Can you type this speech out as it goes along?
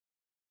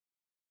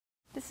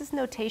This is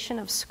notation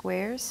of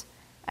squares.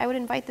 I would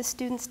invite the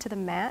students to the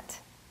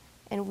mat,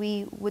 and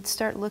we would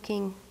start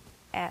looking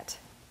at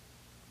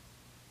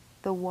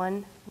the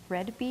one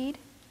red bead.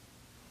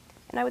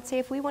 And I would say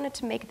if we wanted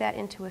to make that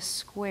into a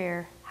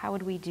square, how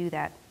would we do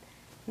that?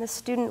 And the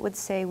student would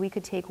say we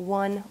could take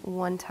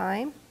one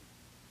time,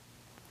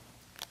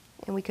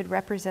 and we could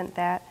represent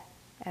that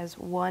as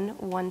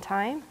one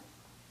time.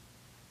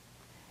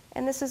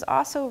 And this is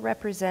also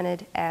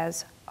represented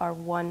as our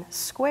one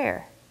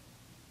square.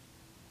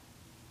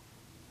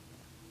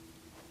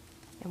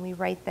 And we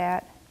write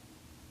that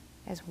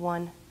as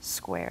one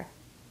square.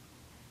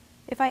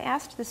 If I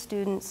asked the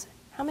students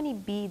how many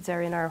beads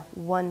are in our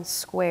one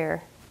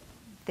square,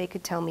 they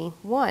could tell me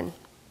 1,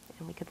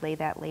 and we could lay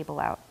that label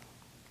out.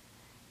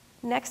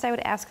 Next, I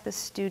would ask the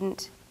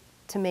student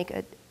to make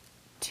a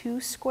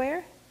 2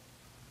 square.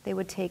 They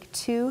would take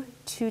 2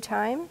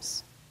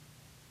 times.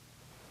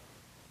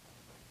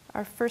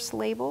 Our first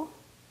label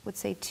would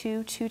say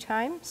 2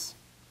 times.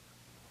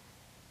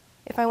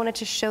 If I wanted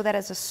to show that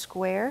as a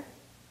square,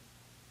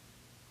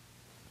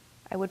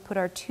 I would put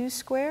our 2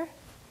 square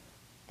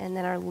and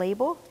then our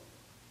label.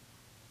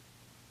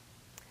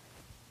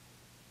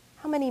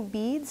 How many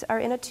beads are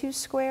in a 2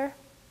 square?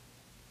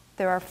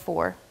 There are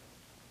 4.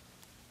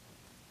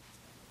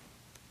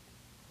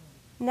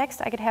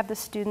 Next, I could have the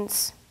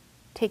students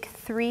take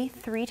 3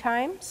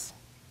 times.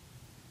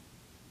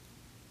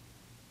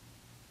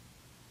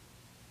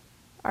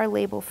 Our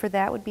label for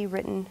that would be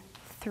written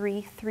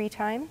 3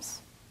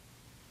 times.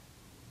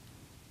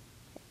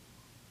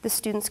 The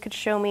students could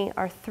show me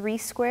our 3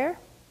 square.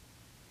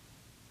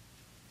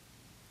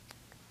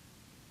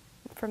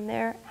 From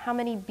there, how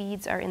many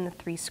beads are in the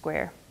 3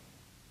 square?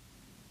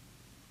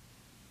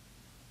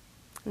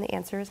 And the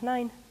answer is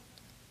 9.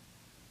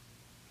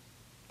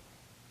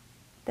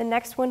 The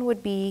next one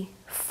would be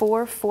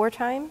 4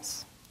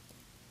 times.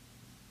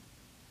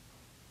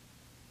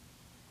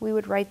 We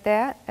would write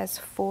that as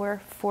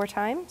 4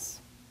 times.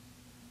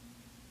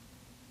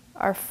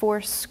 Our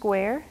 4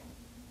 square.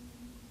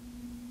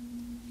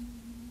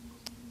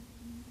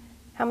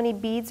 How many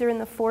beads are in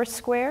the 4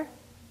 square?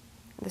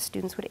 The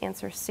students would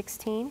answer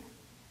 16.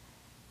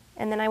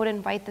 And then I would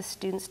invite the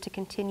students to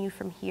continue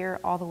from here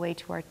all the way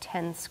to our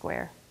 10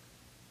 square.